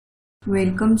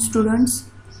Welcome students.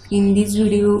 In this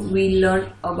video we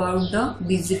learn about the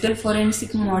digital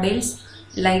forensic models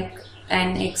like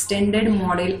an extended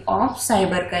model of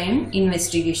cybercrime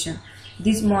investigation.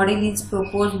 This model is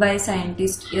proposed by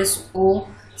scientist S.O.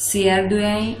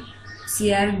 Cybercrime,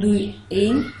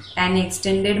 an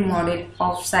extended model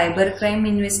of cybercrime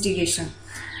investigation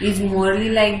is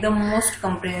morally like the most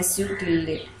comprehensive till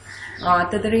date.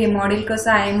 तर हे model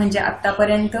कसं आहे म्हणजे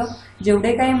आतापर्यंत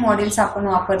जेवढे काही models आपण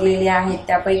वापरलेले आहेत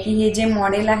त्यापैकी हे जे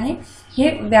मॉडेल आहे हे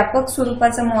व्यापक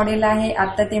स्वरूपाचं मॉडेल आहे.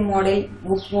 आता ते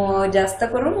मॉडेल जास्त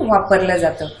करून वापरलं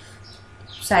जातं.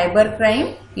 Cyber crime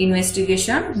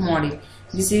investigation model.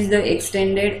 This is the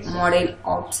extended model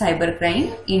of cyber crime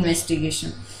investigation.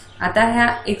 आता ह्या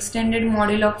extended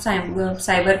model of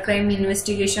cyber crime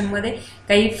investigation मध्ये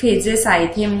काही फेजेस आहेत.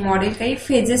 हे मॉडेल काही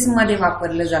फेजेस मध्ये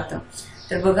वापरलं जातं.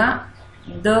 तर बघा,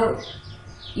 the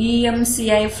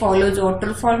EMCI follows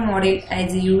waterfall model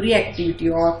as a URI activity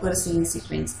occurs in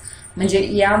sequence. म्हणजे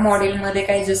या मॉडेल मध्ये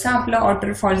काय जसं आपलं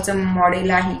वॉटरफॉलचं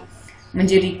मॉडेल आहे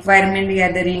म्हणजे रिक्वायरमेंट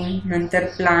गॅदरिंग, नंतर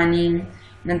प्लॅनिंग,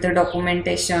 नंतर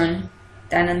डॉक्युमेंटेशन,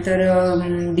 त्यानंतर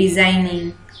डिझायनिंग,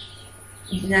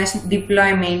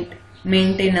 डिप्लॉयमेंट,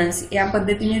 मेंटेनन्स या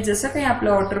पद्धतीने जसं काही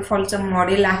आपलं वॉटरफॉलचं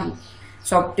मॉडेल आहे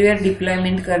सॉफ्टवेअर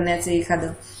डिप्लॉयमेंट करण्याचं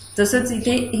एखादं, तसंच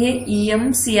इथे हे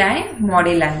EMCI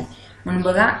मॉडेल आहे. म्हणून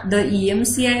बघा, the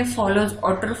EMCI follows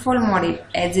waterfall model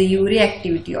as a Yuri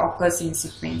activity occurs in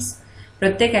sequence.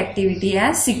 प्रत्येक ॲक्टिव्हिटी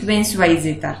या सिक्वेन्स वाईज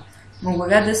येतात. मग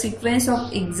बघा, the sequence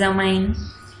of एक्झामाइन,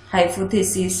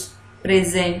 hypothesis,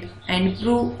 present and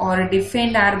prove or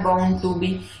defend R bound to be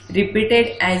repeated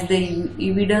as the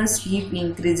evidence heap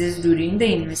increases during the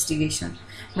investigation.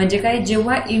 म्हणजे काय,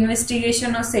 जेव्हा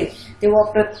investigation असेल तेव्हा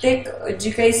प्रत्येक जी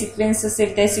काही सिक्वेन्स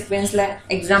असेल त्या सिक्वेन्सला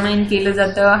एक्झामाइन केलं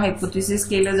जातं, हायपोथेसिस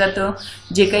केलं जातं,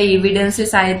 जे काही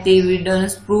एव्हिडन्सेस आहेत ते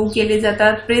एव्हिडन्स प्रूव्ह केले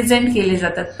जातात, प्रेझेंट केले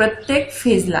जातात. प्रत्येक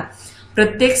फेजला,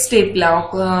 प्रत्येक स्टेपला,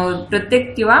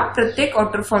 प्रत्येक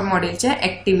वॉटरफॉल मॉडेलच्या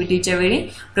ऍक्टिव्हिटीच्या वेळी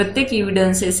प्रत्येक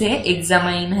एव्हिडन्सेस हे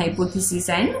एक्झामाइन, हायपोथेसिस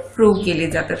अँड प्रूव्ह केले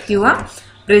जातात किंवा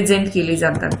प्रेझेंट केले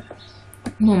जातात.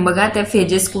 मग बघा, त्या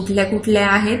फेजेस कुठल्या कुठल्या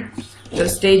आहेत. तर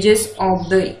stages of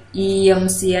the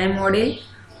EMCI model.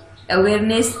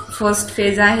 Awareness first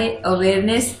phase आहे.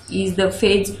 Awareness is the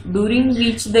phase during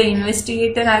which the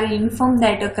investigator R inform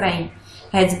that a crime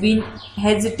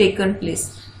has taken place.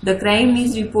 The crime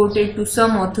is reported to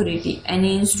some authority. An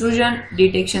intrusion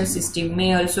detection system may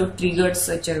also trigger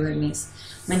such awareness.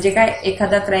 म्हणजे काय,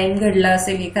 एखादा crime घडला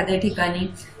असेल एखाद्या ठिकाणी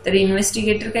तर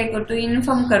investigator काय करतो,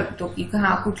 इन्फॉर्म करतो की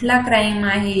हा कुठला क्राइम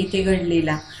आहे इथे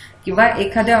घडलेला, किंवा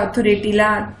एखाद्या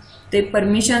ऑथॉरिटीला ते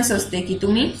परमिशन्स असते की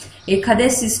तुम्ही एखाद्या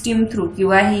सिस्टीम थ्रू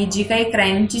किंवा ही जी काही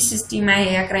क्राइमची सिस्टीम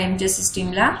आहे या क्राइमच्या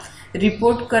सिस्टीमला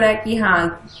रिपोर्ट करा की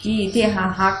इथे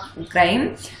हा क्राइम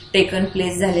टेकन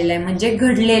प्लेस झालेला आहे म्हणजे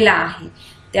घडलेला आहे.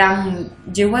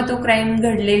 जेव्हा तो क्राइम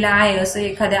घडलेला आहे असं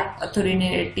एखाद्या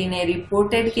अथॉरिटीने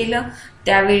रिपोर्टेड केलं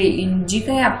त्यावेळी जी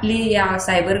काही आपली या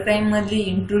सायबर क्राइम मधली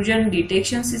इंट्रुजन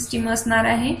डिटेक्शन सिस्टीम असणार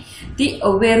आहे ती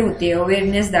अवेअर होते,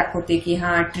 अवेअरनेस दाखवते की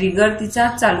हा ट्रिगर तिचा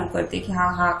चालू करते की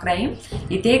हा क्राइम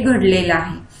इथे घडलेला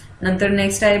आहे. नंतर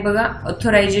नेक्स्ट आहे बघा,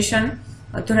 authorisation.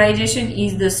 Authorization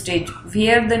is the stage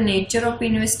where the nature of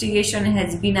investigation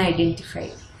has been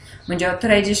identified. म्हणजे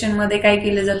ऑथरायझेशन मध्ये काय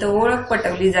केलं जातं, ओळख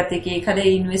पटवली जाते की एखाद्या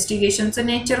इन्व्हेस्टिगेशनचं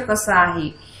नेचर कसं आहे.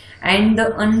 And the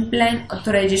unplanned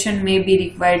authorisation may be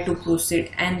required to proceed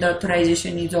and the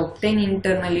authorisation is obtain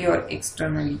internally or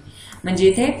externally. म्हणजे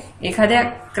इथे एखाद्या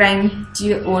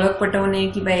क्राइमची ओळख पटवणे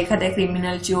किंवा एखाद्या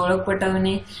क्रिमिनलची ओळख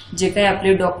पटवणे, जे काही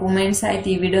आपले डॉक्युमेंट्स आहेत,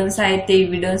 एव्हिडन्स आहेत, ते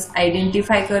एव्हिडन्स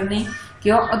आयडेंटिफाय करणे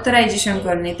किंवा ऑथरायझेशन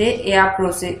करणे ते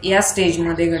या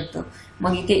स्टेजमध्ये घडतं.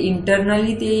 मग इथे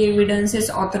इंटरनली ते एव्हिडन्सेस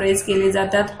ऑथराईज केले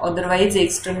जातात, अदरवाईज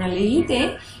एक्सटर्नलीही ते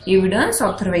एव्हिडन्स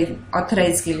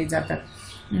ऑथराईज केले जातात.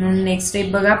 नेक्स्ट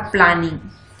स्टेप बघा, planning.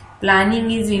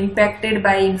 Planning is impacted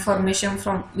bye information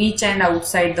from which and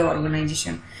outside the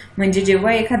organisation. म्हणजे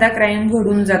जेव्हा एखादा क्राइम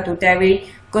घडून जातो त्यावेळी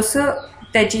कसं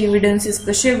त्याचे एव्हिडन्सेस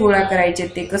कसे गोळा करायचे,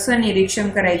 ते कसं निरीक्षण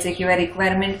करायचे किंवा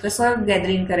रिक्वायरमेंट कसं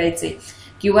गॅदरिंग करायचे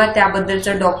किंवा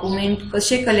त्याबद्दलचं डॉक्युमेंट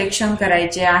कसे कलेक्शन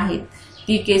करायचे आहेत,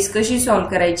 ती केस कशी सॉल्व्ह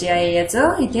करायची आहे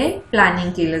याचं इथे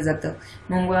प्लॅनिंग केलं जातं.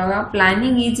 मग बघा,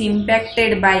 planning is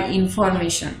impacted bye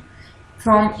information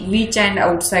from which and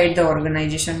outside the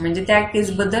organisation. म्हणजे त्या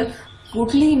केसबद्दल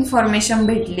कुठली इन्फॉर्मेशन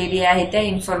भेटलेली आहे त्या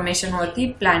इन्फॉर्मेशनवरती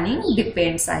प्लॅनिंग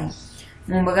डिपेंड्स आहे.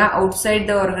 मग बघा, outside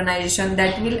the organisation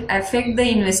that will affect the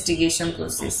investigation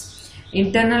process.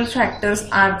 Internal factors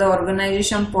R the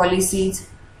organisation policies,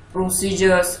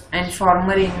 procedures and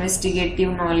former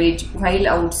investigative knowledge, while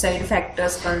outside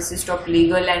factors consist of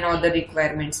legal and other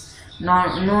requirements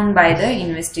known by the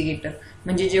investigator.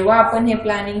 म्हणजे जेव्हा आपण हे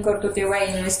planning करतो तेव्हा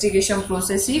investigation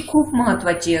process ही खूप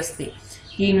महत्वाची असते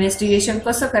की इन्व्हेस्टिगेशन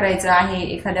कसं करायचं आहे,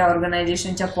 एखाद्या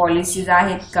ऑर्गनायझेशनच्या पॉलिसीज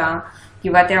आहेत का,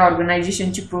 किंवा त्या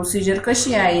ऑर्गनायझेशनची प्रोसिजर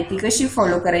कशी आहे, ती कशी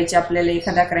फॉलो करायची आपल्याला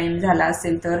एखादा क्राईम झाला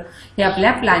असेल तर, हे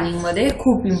आपल्या प्लॅनिंगमध्ये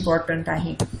खूप इम्पॉर्टंट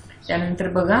आहे. त्यानंतर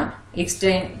बघा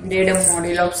extended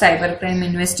model of cyber crime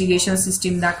investigation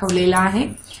system दाखवलेला आहे.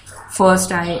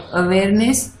 फर्स्ट आहे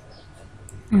अवेअरनेस,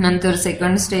 नंतर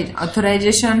सेकंड स्टेज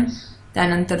ऑथरायझेशन,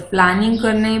 त्यानंतर प्लॅनिंग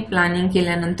करणे, प्लॅनिंग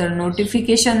केल्यानंतर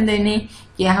नोटिफिकेशन देणे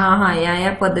की हा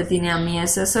या पद्धतीने आम्ही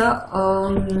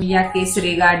असं या केस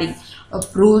रिगार्डिंग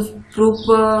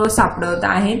प्रूफ सापडत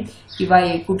आहेत किंवा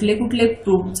कुठले कुठले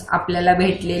प्रूफ आपल्याला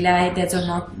भेटलेले आहेत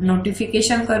त्याचं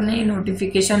नोटिफिकेशन करणे,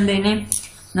 नोटिफिकेशन देणे.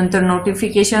 नंतर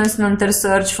नोटिफिकेशन्स नंतर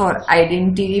search for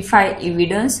identify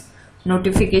evidence.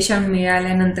 Notification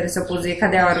मिळाल्यानंतर सपोज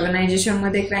एखाद्या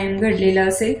ऑर्गनायझेशनमध्ये क्राईम घडलेला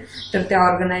असेल तर त्या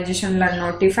ऑर्गनायझेशनला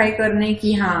नोटिफाय करणे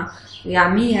की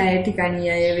आम्ही या ठिकाणी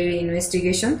यावेळी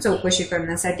इन्व्हेस्टिगेशन चौकशी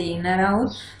करण्यासाठी येणार आहोत,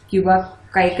 किंवा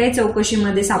काही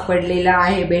चौकशीमध्ये सापडलेलं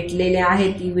आहे, भेटलेले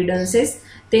आहेत इव्हिडन्सेस,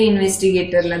 ते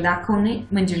इन्व्हेस्टिगेटरला दाखवणे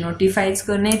म्हणजे नोटिफाईज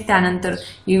करणे. त्यानंतर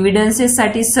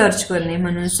इव्हिडन्सेससाठी सर्च करणे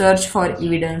म्हणून search for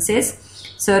evidences.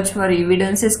 Search for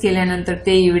evidences केल्यानंतर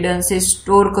ते इव्हिडन्सेस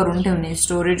स्टोअर करून ठेवणे,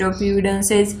 storage of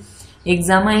evidences,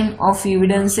 एक्झामाइन of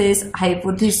evidences,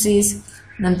 hypothesis,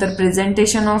 नंतर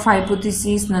प्रेझेंटेशन ऑफ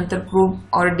हायपोथिसिस, नंतर proof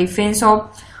or defence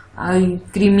of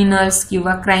criminals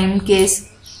किंवा क्राईम केस.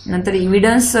 नंतर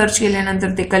इव्हिडन्स सर्च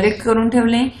केल्यानंतर ते कलेक्ट करून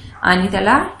ठेवले आणि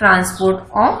त्याला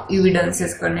ट्रान्सपोर्ट ऑफ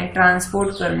इव्हिडन्सेस करणे,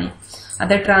 ट्रान्सपोर्ट करणे.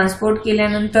 आता ट्रान्सपोर्ट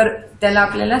केल्यानंतर त्याला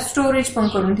आपल्याला स्टोरेज पण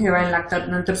करून ठेवायला लागतात.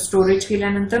 नंतर स्टोरेज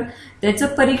केल्यानंतर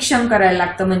त्याचं परीक्षण करायला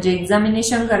लागतं म्हणजे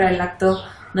एक्झामिनेशन करायला लागतं.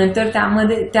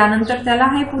 त्यानंतर त्याला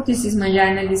हायपोथिसिस म्हणजे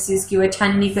अनालिसिस किंवा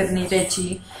छाननी करणे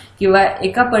त्याची, किंवा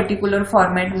एका पर्टिक्युलर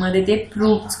फॉर्मॅटमध्ये ते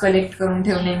प्रूफ्स कलेक्ट करून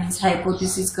ठेवणे मीन्स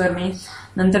हायपोथिसिस करणे.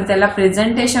 नंतर त्याला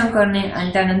प्रेझेंटेशन करणे आणि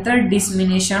त्यानंतर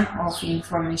डिसमिनेशन ऑफ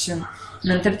इन्फॉर्मेशन,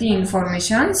 नंतर ती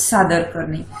इन्फॉर्मेशन सादर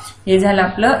करणे. हे झालं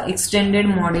आपलं extended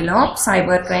model of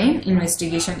cyber crime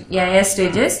investigation. या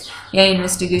स्टेजेस या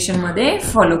इन्व्हेस्टिगेशन मध्ये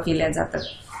फॉलो केल्या जातात.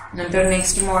 नंतर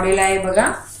नेक्स्ट मॉडेल आहे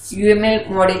बघा UML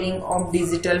modelling of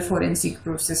digital forensic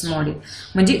process model.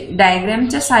 म्हणजे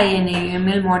डायग्रॅमच्या साहाय्याने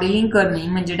UML मॉडेलिंग करणे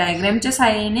म्हणजे डायग्रॅमच्या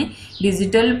साहाय्याने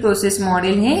डिजिटल प्रोसेस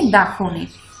मॉडेल हे दाखवणे.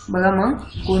 बघा मग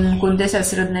कोणत्या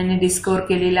शास्त्रज्ञांनी डिस्कवर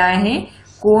केलेला आहे,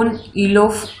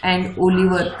 इलोफ and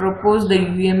ओलिव्हर propose the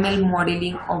UML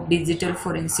modelling of digital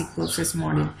forensic process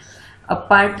model, a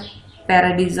part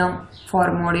पॅराडिझम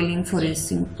for modelling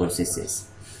forensic processes.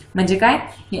 म्हणजे काय,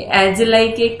 ॲज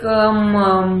लाईक एक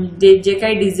जे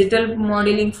काही डिजिटल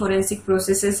मॉडेलिंग फोरेन्सिक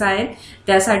प्रोसेसेस आहेत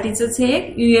त्यासाठीच हे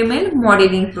UML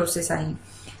मॉडेलिंग प्रोसेस आहे.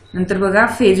 नंतर बघा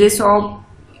phases of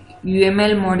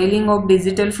UML modelling of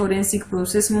digital forensic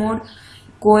process mode.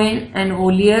 Cohen and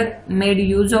Ollier made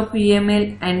use of UML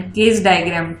and case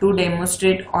diagram to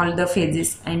demonstrate all the phases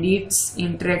and its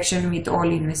interaction with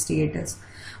all investigators.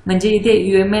 म्हणजे इथे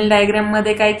UML diagram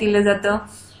मध्ये काय केलं जातं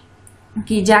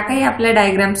की ज्या काही आपल्या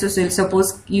डायग्राम्स असेल,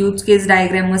 सपोज यूज केस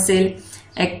डायग्राम असेल,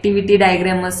 ऍक्टिव्हिटी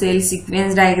डायग्राम असेल,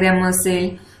 सिक्वेन्स डायग्राम असेल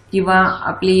किंवा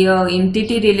आपली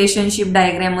एंटिटी रिलेशनशिप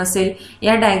डायग्राम असेल,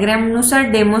 या डायग्रामनुसार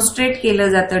डेमॉन्स्ट्रेट केलं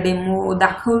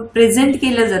जातं, प्रेझेंट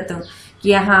केलं जातं की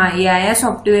या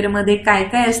सॉफ्टवेअरमध्ये काय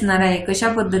काय असणार आहे, कशा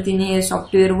पद्धतीने हे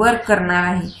सॉफ्टवेअर वर्क करणार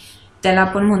आहे. त्याला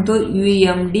आपण म्हणतो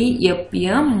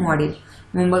UMD-FPM मॉडेल.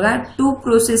 मग बघा 2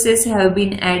 processes have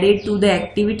bin added to the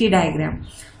activity diagram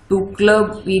to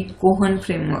club with Kohn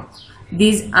framework.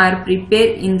 These R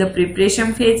prepare in the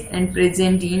preparation phase and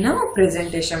present in a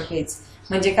presentation phase.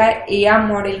 म्हणजे काय, या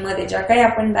मॉडेलमध्ये ज्या काही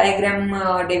आपण डायग्राम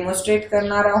डेमॉन्स्ट्रेट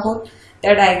करणार आहोत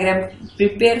त्या डायग्राम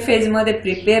प्रिपेअर फेजमध्ये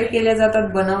प्रिपेअर केल्या जातात,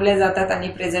 बनवल्या जातात आणि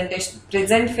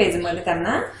प्रेझेंट फेजमध्ये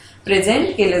त्यांना प्रेझेंट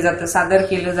केलं जातं, सादर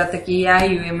केलं जातं की या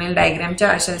UML डायग्रामच्या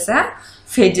अशा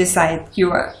फेजेस आहेत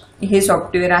किंवा हे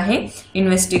सॉफ्टवेअर आहे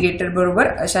इन्व्हेस्टिगेटर बरोबर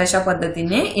अशा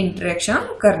पद्धतीने इंटरॅक्शन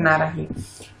करणार आहे.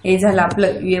 हे झालं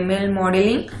आपलं UML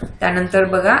मॉडेलिंग. त्यानंतर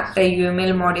बघा त्या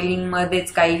UML मॉडेलिंग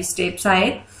मध्येच काही स्टेप्स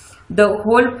आहेत. The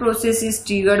hole process is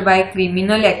triggered by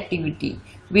criminal activity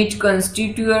which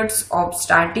constitutes of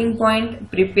starting point.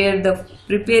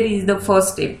 Prepare is the first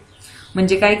step.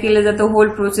 म्हणजे काय केलं जातं, होल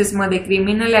प्रोसेसमध्ये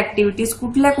क्रिमिनल ऍक्टिव्हिटीज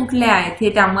कुठल्या आहेत हे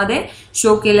त्यामध्ये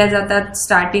शो केल्या जातात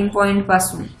स्टार्टिंग पॉइंट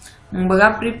पासून. मग बघा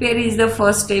prepare is the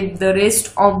first step. The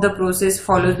rest of the process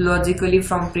follows logically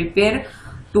from prepare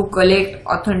to collect,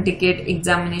 authenticate,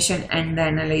 examination and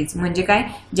analyse. म्हणजे काय,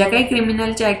 ज्या काही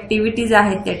क्रिमिनलच्या ऍक्टिव्हिटीज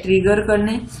आहेत त्या ट्रिगर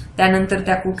करणे, त्यानंतर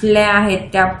त्या कुठल्या आहेत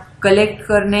त्या कलेक्ट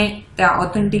करणे, त्या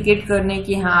ऑथेंटिकेट करणे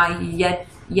की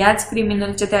याच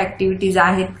क्रिमिनलच्या त्या ऍक्टिव्हिटीज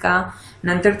आहेत का,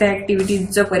 नंतर त्या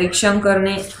ऍक्टिव्हिटीजचं परीक्षण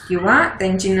करणे किंवा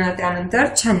त्यांची त्यानंतर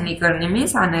छाननी करणे,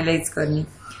 मीन्स अनालाइज करणे.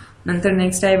 नंतर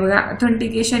नेक्स्ट आहे बघा,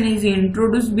 authentication is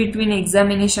introduce between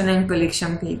examination and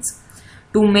collection phase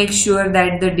to make sure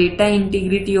that the data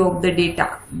integrity of the data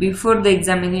before the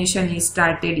examination is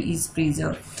started is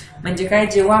preserved. म्हणजे काय,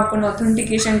 जेव्हा आपण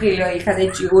ऑथेंटिकेशन केलं,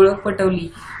 एखाद्याची ओळख पटवली,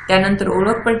 त्यानंतर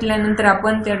ओळख पटल्यानंतर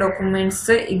आपण त्या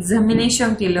डॉक्युमेंट्सचं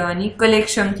एक्झामिनेशन केलं आणि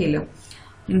कलेक्शन केलं,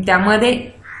 त्यामध्ये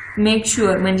मेक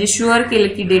शुअर म्हणजे शुअर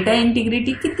केलं की डेटा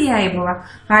इंटिग्रिटी किती आहे बाबा,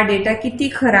 हा डेटा किती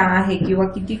खरा आहे किंवा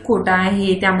किती खोटा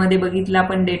आहे, त्यामध्ये बघितलं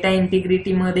आपण data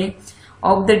इंटिग्रिटीमध्ये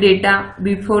of the data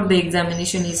before the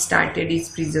examination is started is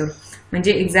preserve.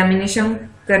 म्हणजे एक्झामिनेशन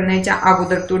करण्याच्या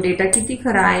अगोदर तो डेटा किती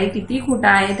खरा आहे किती खोटा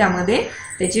आहे त्यामध्ये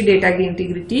त्याची डेटा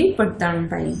इंटिग्रिटी पडताळून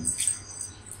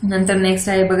पाहिजे. नंतर नेक्स्ट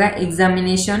आहे बघा,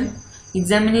 examination.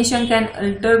 Examination can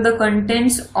alter the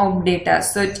contents of data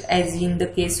such as in the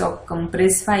case of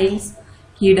compressed files,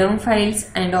 hidden files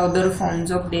and other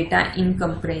forms of data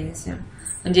incomprehension.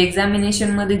 म्हणजे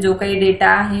एक्झामिनेशन मध्ये जो काही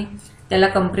डेटा आहे त्याला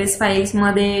कंप्रेस फाइल्स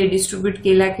मध्ये डिस्ट्रीब्यूट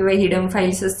केला किंवा हिडन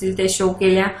फाइल्स असतील त्या शो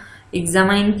केल्या,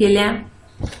 एक्झामाइन केल्या.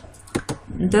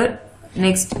 तर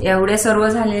नेक्स्ट एवढ्या सर्व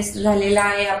झालेलं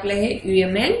आहे आपलं हे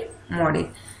UML मॉडेल.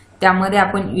 त्यामध्ये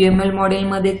आपण UML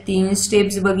मॉडेलमध्ये 3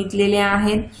 स्टेप्स बघितलेले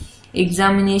आहेत,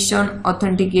 एक्झामिनेशन,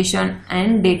 ऑथेंटिकेशन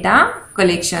अँड डेटा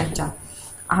कलेक्शनचा.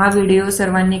 हा व्हिडिओ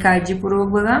सर्वांनी काळजीपूर्वक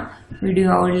बघा. व्हिडिओ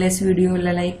आवडल्यास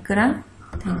व्हिडिओला लाईक करा.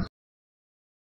 थँक्यू.